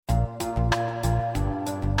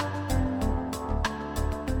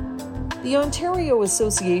The Ontario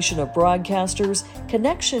Association of Broadcasters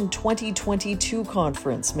Connection 2022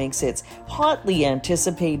 conference makes its hotly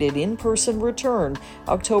anticipated in-person return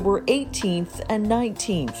October 18th and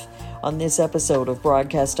 19th. On this episode of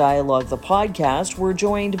Broadcast Dialogue, the podcast, we're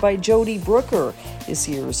joined by Jody Brooker, this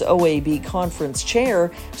year's OAB conference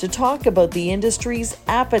chair, to talk about the industry's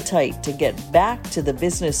appetite to get back to the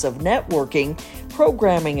business of networking,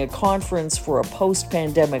 programming a conference for a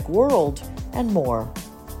post-pandemic world, and more.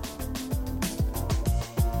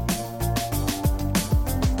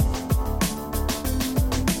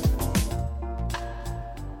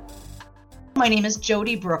 My name is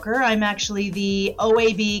Jody Brooker. I'm actually the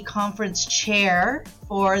OAB conference chair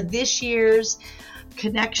for this year's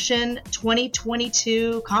Connection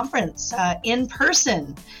 2022 conference in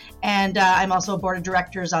person. And I'm also a board of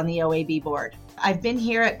directors on the OAB board. I've been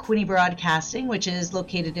here at Quinte Broadcasting, which is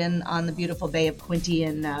located on the beautiful Bay of Quinte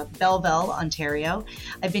in Belleville, Ontario.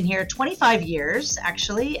 I've been here 25 years,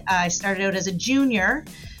 actually. I started out as a junior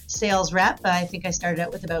sales rep. I think I started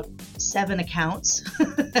out with about 7 accounts.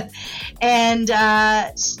 And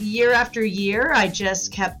year after year, I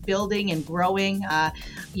just kept building and growing.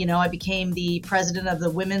 I became the president of the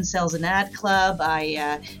Women's Sales and Ad Club.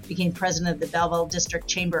 I became president of the Belleville District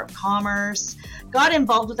Chamber of Commerce. Got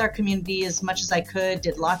involved with our community as much as I could,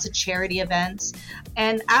 did lots of charity events,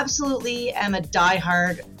 and absolutely am a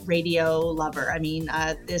diehard radio lover. I mean,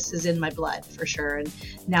 this is in my blood for sure. And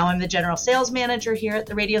now I'm the general sales manager here at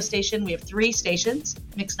the radio station. We have 3 stations,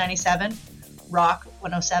 Mix 97, Rock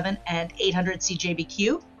 107, and 800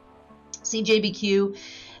 CJBQ. CJBQ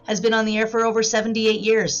has been on the air for over 78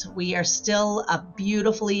 years. We are still a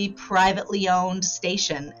beautifully privately owned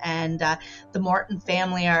station, and the Morton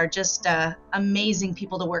family are just amazing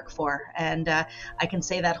people to work for, and I can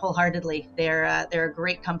say that wholeheartedly. They're a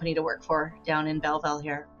great company to work for down in Belleville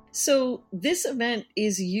here. So this event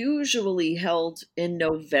is usually held in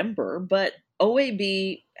November, but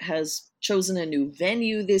OAB has chosen a new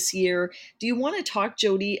venue this year. Do you want to talk,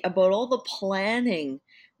 Jody, about all the planning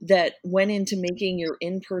that went into making your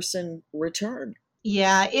in-person return?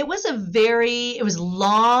 Yeah, it was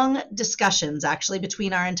long discussions actually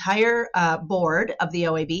between our entire board of the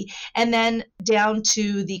OAB and then down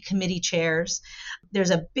to the committee chairs.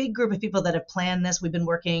 There's a big group of people that have planned this. We've been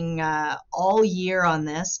working all year on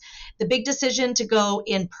this. The big decision to go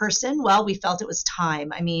in person, well, we felt it was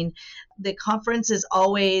time. I mean, the conference is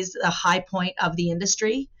always the high point of the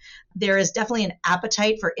industry. There is definitely an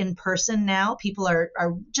appetite for in-person now. People are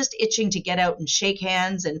just itching to get out and shake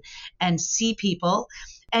hands and see people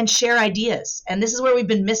and share ideas. And this is where we've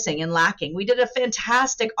been missing and lacking. We did a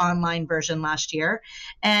fantastic online version last year,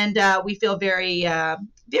 and we feel very,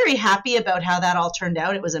 very happy about how that all turned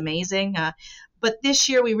out. It was amazing. But this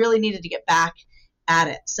year, we really needed to get back at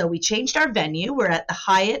it. So we changed our venue. We're at the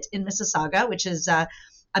Hyatt in Mississauga, which is a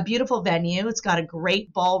beautiful venue. It's got a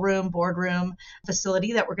great ballroom, boardroom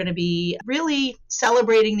facility that we're going to be really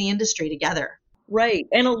celebrating the industry together. Right.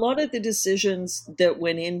 And a lot of the decisions that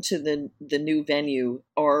went into the new venue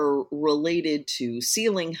are related to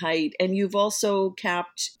ceiling height, and you've also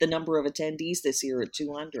capped the number of attendees this year at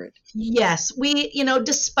 200. Yes, we,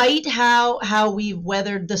 despite how we've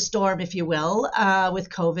weathered the storm, if you will, with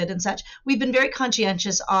COVID and such, we've been very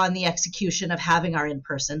conscientious on the execution of having our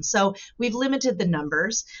in-person. So we've limited the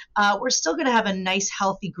numbers. We're still going to have a nice,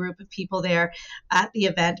 healthy group of people there at the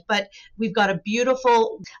event, but we've got a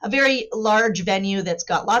very large venue that's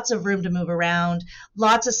got lots of room to move around,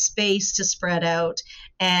 lots of space to spread out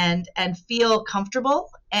and feel comfortable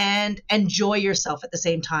and enjoy yourself at the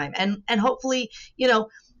same time. And hopefully,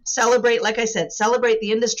 celebrate, like I said, celebrate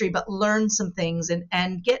the industry, but learn some things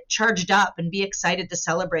and get charged up and be excited to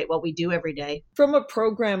celebrate what we do every day. From a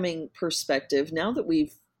programming perspective, now that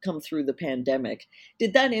we've come through the pandemic,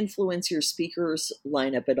 did that influence your speakers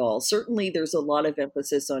lineup at all? Certainly there's a lot of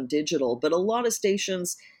emphasis on digital, but a lot of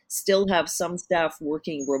stations still have some staff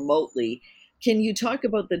working remotely. Can you talk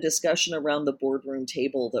about the discussion around the boardroom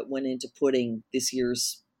table that went into putting this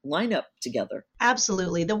year's lineup together?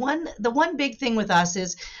 Absolutely. The one big thing with us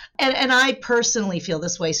is, and I personally feel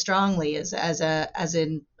this way strongly as a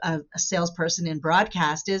salesperson in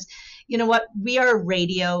broadcast, is, we are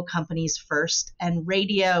radio companies first, and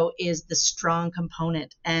radio is the strong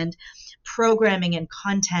component, and programming and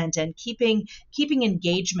content and keeping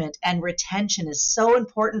engagement and retention is so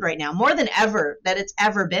important right now, more than ever that it's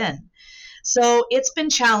ever been. So it's been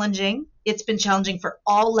challenging. It's been challenging for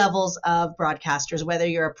all levels of broadcasters, whether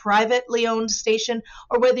you're a privately owned station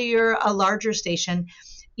or whether you're a larger station.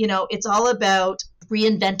 It's all about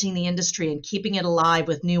reinventing the industry and keeping it alive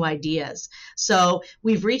with new ideas. So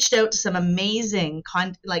we've reached out to some amazing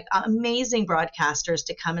broadcasters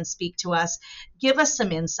to come and speak to us, give us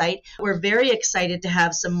some insight. We're very excited to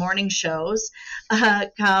have some morning shows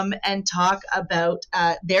come and talk about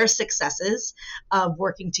their successes of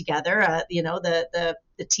working together.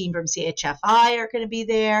 The team from CHFI are going to be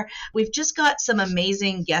there. We've just got some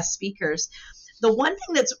amazing guest speakers. The one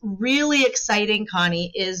thing that's really exciting,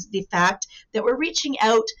 Connie, is the fact that we're reaching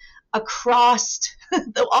out across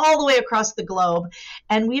all the way across the globe,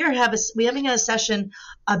 and we're having a session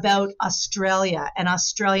about Australia and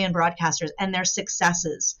Australian broadcasters and their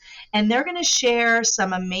successes, and they're going to share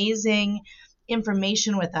some amazing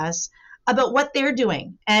information with us about what they're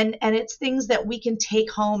doing, and it's things that we can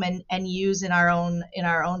take home and use in our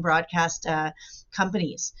own broadcast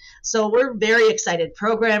companies. So we're very excited.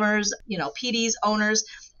 Programmers, PDs, owners,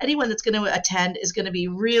 anyone that's going to attend is going to be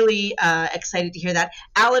really excited to hear that.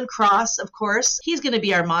 Alan Cross, of course, he's going to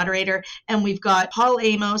be our moderator, and we've got Paul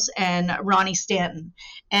Amos and Ronnie Stanton,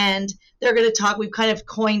 and they're going to talk. We've kind of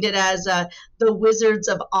coined it as the Wizards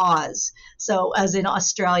of Oz, so as in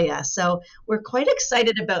Australia. So we're quite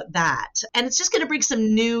excited about that, and it's just going to bring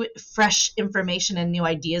some new, fresh information and new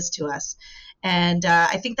ideas to us. And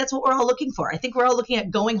I think that's what we're all looking for. I think we're all looking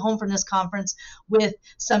at going home from this conference with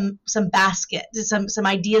some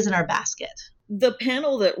ideas in our basket. The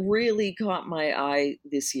panel that really caught my eye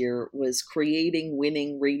this year was creating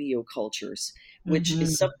winning radio cultures, which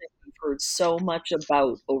is something we've heard so much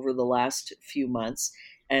about over the last few months,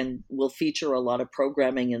 and will feature a lot of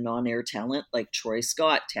programming and on-air talent like Troy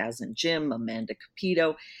Scott, Taz and Jim, Amanda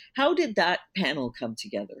Capito. How did that panel come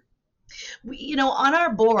together? On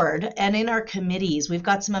our board and in our committees, we've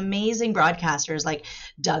got some amazing broadcasters like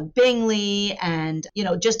Doug Bingley, and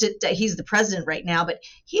he's the president right now, but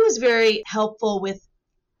he was very helpful with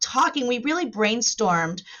talking. We really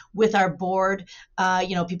brainstormed with our board,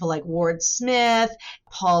 people like Ward Smith,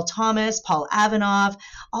 Paul Thomas, Paul Avanoff,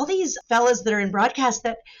 all these fellas that are in broadcast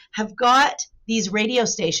that have got these radio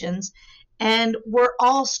stations, and we're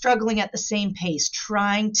all struggling at the same pace,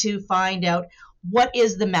 trying to find out what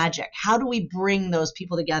is the magic? How do we bring those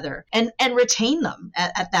people together and retain them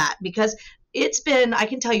at that? Because it's been, I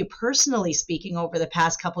can tell you personally speaking, over the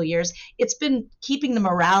past couple of years, it's been keeping the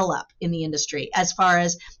morale up in the industry as far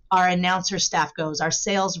as our announcer staff goes, our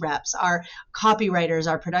sales reps, our copywriters,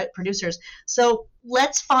 our producers. So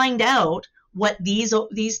let's find out what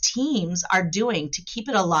these teams are doing to keep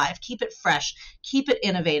it alive, keep it fresh, keep it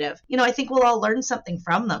innovative. I think we'll all learn something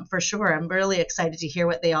from them for sure. I'm really excited to hear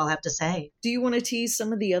what they all have to say. Do you want to tease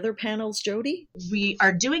some of the other panels, Jody? We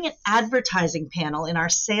are doing an advertising panel in our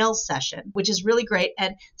sales session, which is really great.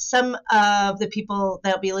 And some of the people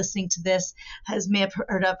that will be listening to this may have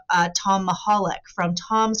heard of Tom Mahalik from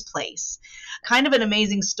Tom's Place. Kind of an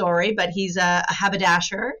amazing story, but he's a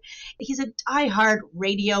haberdasher. He's a diehard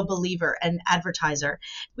radio believer and advertiser.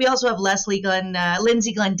 We also have Lindsay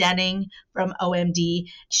Glendenning from OMD.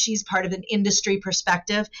 She's part of an industry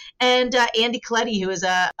perspective. And Andy Coletti, who is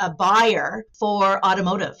a buyer for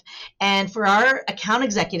automotive. And for our account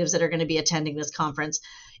executives that are going to be attending this conference,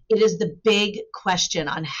 it is the big question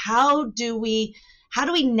on how do we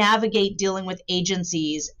navigate dealing with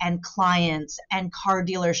agencies and clients and car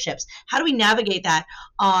dealerships? How do we navigate that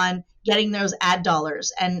on getting those ad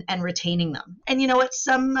dollars and retaining them? And you know what?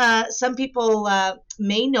 Some people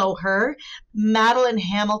may know her. Madeline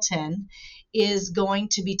Hamilton is going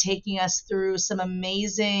to be taking us through some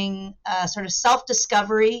amazing sort of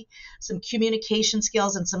self-discovery, some communication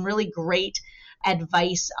skills, and some really great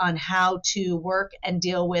advice on how to work and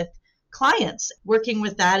deal with clients. Working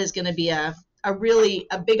with that is going to be a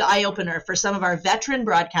big eye-opener for some of our veteran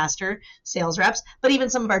broadcaster sales reps, but even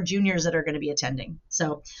some of our juniors that are going to be attending.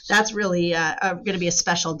 So that's really going to be a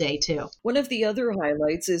special day too. One of the other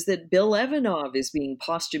highlights is that Bill Evanov is being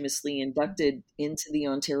posthumously inducted into the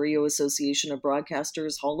Ontario Association of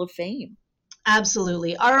Broadcasters Hall of Fame.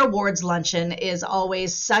 Absolutely. Our awards luncheon is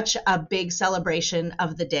always such a big celebration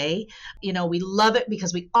of the day. We love it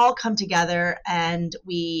because we all come together and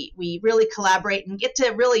we really collaborate and get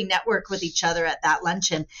to really network with each other at that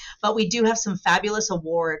luncheon. But we do have some fabulous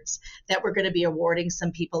awards that we're going to be awarding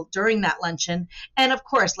some people during that luncheon. And of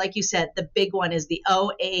course, like you said, the big one is the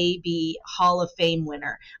OAB Hall of Fame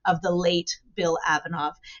winner of the late Bill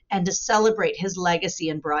Avanov, and to celebrate his legacy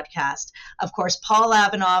in broadcast. Of course, Paul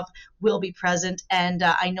Avanov will be present, and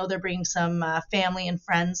I know they're bringing some family and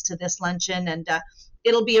friends to this luncheon, and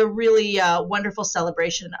it'll be a really wonderful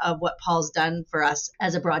celebration of what Paul's done for us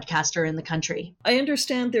as a broadcaster in the country. I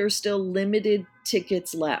understand there are still limited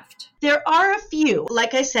tickets left? There are a few.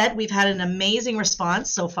 Like I said, we've had an amazing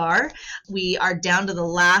response so far. We are down to the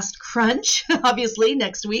last crunch, obviously,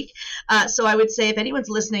 next week. So I would say if anyone's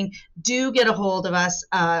listening, do get a hold of us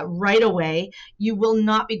right away. You will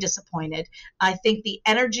not be disappointed. I think the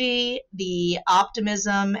energy, the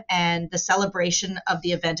optimism, and the celebration of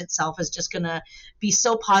the event itself is just going to be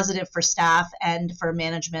so positive for staff and for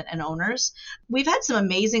management and owners. We've had some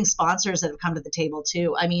amazing sponsors that have come to the table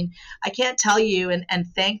too. I mean, I can't tell you and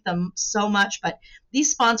thank them so much, but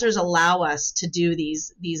these sponsors allow us to do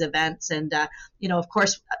these events, and of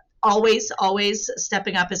course, always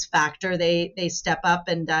stepping up is Factor. They step up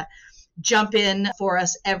and jump in for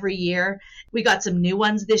us every year. We got some new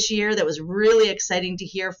ones this year that was really exciting to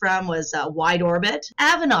hear from was Wide Orbit.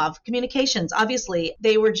 Avanov Communications, obviously,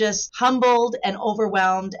 they were just humbled and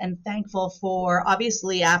overwhelmed and thankful for,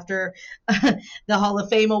 obviously, after the Hall of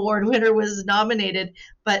Fame award winner was nominated,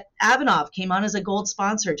 but Avanov came on as a gold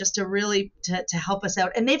sponsor just to really to help us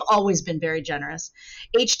out. And they've always been very generous.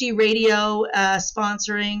 HD Radio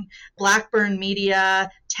sponsoring, Blackburn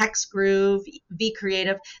Media, Tex Groove, V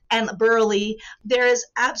Creative, and Burley. There is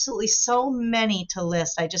absolutely so many to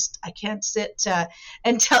list. I can't sit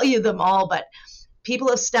and tell you them all, but people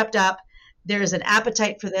have stepped up. There's an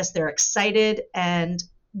appetite for this. They're excited. And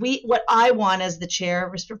what I want as the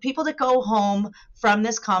chair is for people to go home from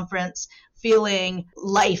this conference feeling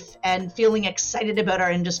life and feeling excited about our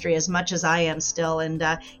industry as much as I am still. And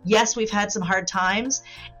yes, we've had some hard times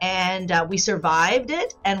and we survived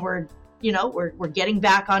it, and we're getting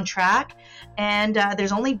back on track, and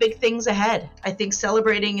there's only big things ahead. I think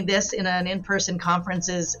celebrating this in an in-person conference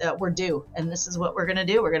is we're due, and this is what we're going to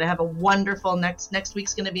do. We're going to have a wonderful next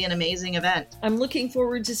week's going to be an amazing event. I'm looking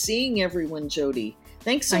forward to seeing everyone, Jody.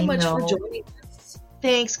 Thanks so much for joining us.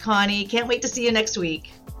 Thanks, Connie. Can't wait to see you next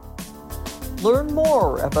week. Learn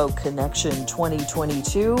more about Connection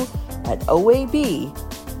 2022 at oab.ca.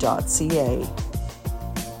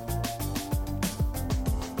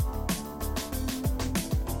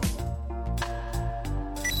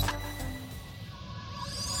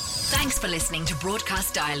 Thanks for listening to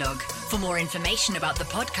Broadcast Dialogue. For more information about the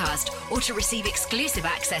podcast or to receive exclusive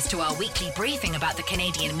access to our weekly briefing about the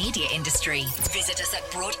Canadian media industry, visit us at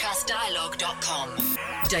broadcastdialogue.com.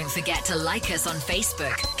 Don't forget to like us on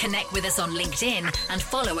Facebook, connect with us on LinkedIn, and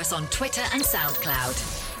follow us on Twitter and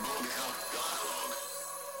SoundCloud.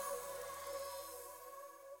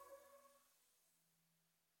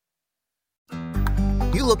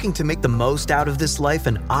 You looking to make the most out of this life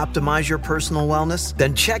and optimize your personal wellness?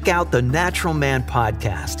 Then check out the Natural Man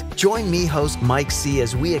Podcast. Join me, host Mike C.,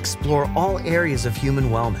 as we explore all areas of human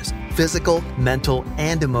wellness, physical, mental,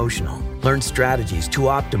 and emotional. Learn strategies to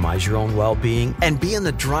optimize your own well-being and be in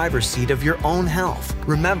the driver's seat of your own health.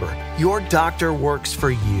 Remember, your doctor works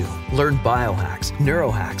for you. Learn biohacks,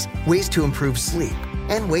 neurohacks, ways to improve sleep,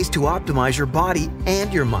 and ways to optimize your body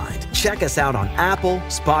and your mind. Check us out on Apple,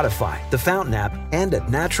 Spotify, the Fountain app, and at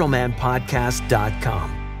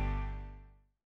naturalmanpodcast.com.